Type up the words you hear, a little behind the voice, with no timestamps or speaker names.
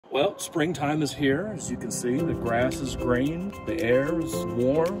Well, springtime is here. As you can see, the grass is green, the air is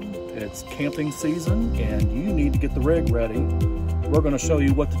warm, it's camping season, and you need to get the rig ready. We're going to show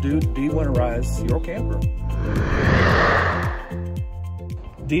you what to do to de-winterize your camper.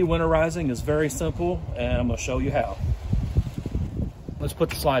 De-winterizing is very simple, and I'm going to show you how. Let's put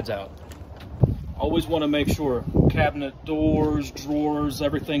the slides out. Always want to make sure cabinet doors, drawers,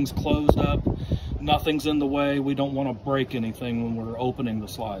 everything's closed up. Nothing's in the way. We don't want to break anything when we're opening the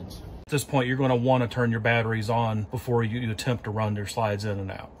slides. At this point, you're going to want to turn your batteries on before you attempt to run your slides in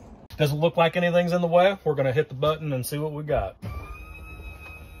and out. Doesn't look like anything's in the way. We're going to hit the button and see what we got.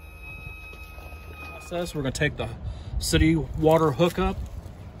 Process, we're going to take the city water hookup,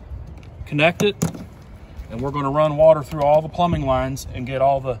 connect it, and we're going to run water through all the plumbing lines and get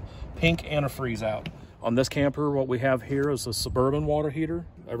all the pink antifreeze out. On this camper, what we have here is a Suburban water heater.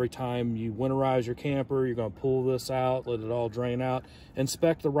 Every time you winterize your camper, you're going to pull this out, let it all drain out,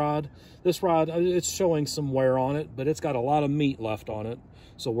 inspect the rod. This rod, it's showing some wear on it, but it's got a lot of meat left on it.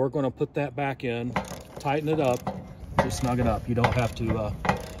 So we're going to put that back in, tighten it up, just snug it up. You don't have to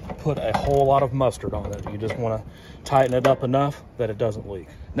put a whole lot of mustard on it. You just want to tighten it up enough that it doesn't leak.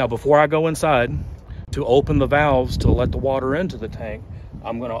 Now, before I go inside to open the valves to let the water into the tank,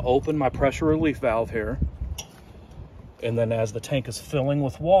 I'm going to open my pressure relief valve here, and then as the tank is filling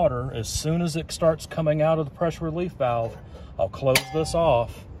with water, as soon as it starts coming out of the pressure relief valve, I'll close this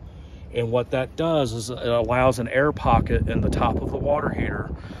off. And what that does is it allows an air pocket in the top of the water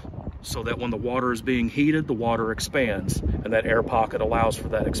heater so that when the water is being heated, the water expands, and that air pocket allows for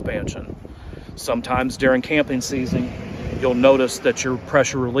that expansion. Sometimes during camping season, you'll notice that your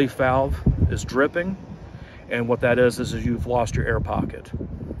pressure relief valve is dripping. And what that is you've lost your air pocket.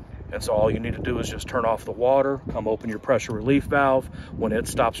 And so all you need to do is just turn off the water, come open your pressure relief valve. When it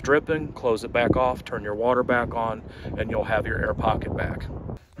stops dripping, close it back off, turn your water back on, and you'll have your air pocket back.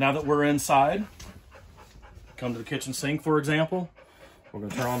 Now that we're inside, come to the kitchen sink, for example. We're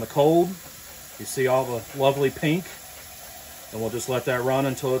gonna turn on the cold. You see all the lovely pink, and we'll just let that run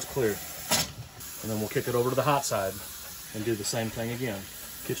until it's clear. And then we'll kick it over to the hot side and do the same thing again.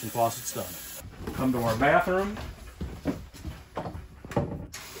 Kitchen faucet's done. Come to our bathroom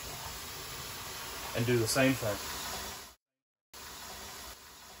and do the same thing.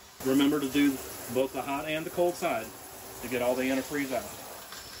 Remember to do both the hot and the cold side to get all the antifreeze out.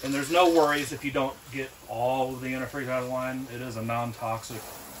 And there's no worries if you don't get all of the antifreeze out of line. It is a non-toxic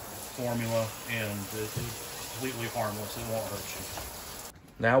formula and it's completely harmless. It won't hurt you.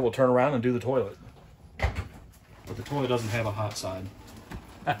 Now we'll turn around and do the toilet. But the toilet doesn't have a hot side.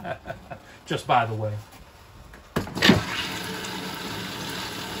 Just by the way. And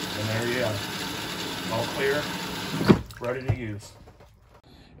there you go. All clear, ready to use.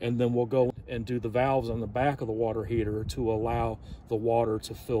 And then we'll go and do the valves on the back of the water heater to allow the water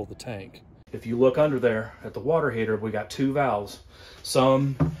to fill the tank. If you look under there at the water heater, we got 2 valves.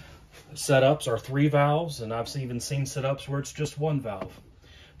 Some setups are 3 valves, and I've even seen setups where it's just 1 valve.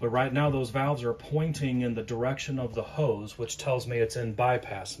 But right now those valves are pointing in the direction of the hose, which tells me it's in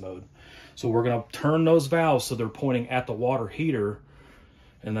bypass mode. So we're going to turn those valves so they're pointing at the water heater,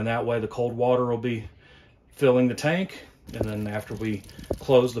 and then that way the cold water will be filling the tank, and then after we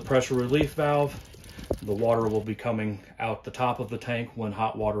close the pressure relief valve, the water will be coming out the top of the tank when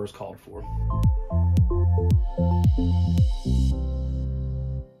hot water is called for.